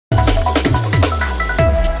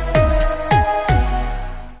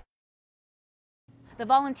The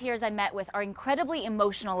volunteers I met with are incredibly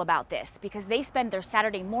emotional about this because they spend their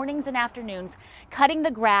Saturday mornings and afternoons cutting the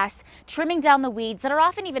grass, trimming down the weeds that are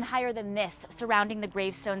often even higher than this surrounding the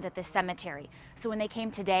gravestones at this cemetery. So when they came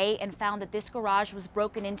today and found that this garage was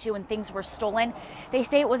broken into and things were stolen, they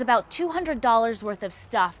say it was about $200 worth of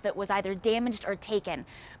stuff that was either damaged or taken.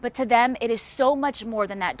 But to them, it is so much more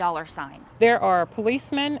than that dollar sign. There are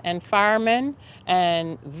policemen and firemen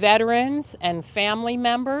and veterans and family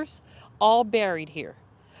members all buried here,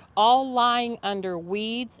 all lying under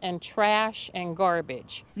weeds and trash and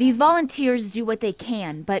garbage. These volunteers do what they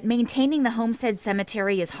can, but maintaining the Homestead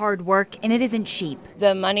Cemetery is hard work and it isn't cheap.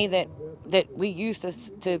 The money that we use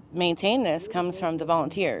to maintain this comes from the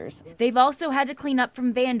volunteers. They've also had to clean up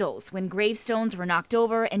from vandals when gravestones were knocked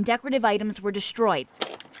over and decorative items were destroyed.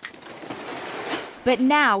 But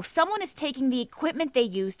now someone is taking the equipment they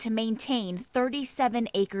use to maintain 37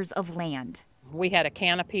 acres of land. We had a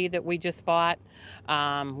canopy that we just bought.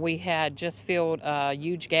 We had just filled a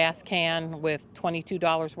huge gas can with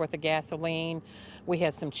 $22 worth of gasoline. We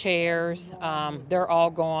had some chairs. They're all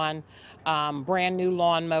gone. Brand new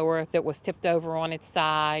lawnmower that was tipped over on its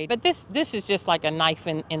side. But this is just like a knife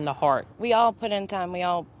in the heart. We all put in time. We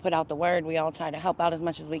all put out the word. We all try to help out as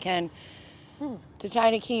much as we can to try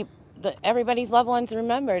to keep everybody's loved ones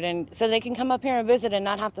remembered, and so they can come up here and visit and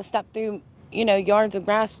not have to step through yards of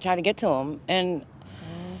grass to try to get to them. And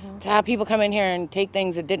to have people come in here and take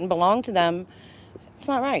things that didn't belong to them, it's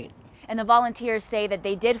not right. And the volunteers say that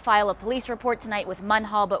they did file a police report tonight with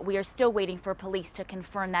Munhall, but we are still waiting for police to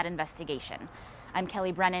confirm that investigation. I'm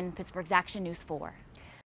Kelly Brennan, Pittsburgh's Action News 4.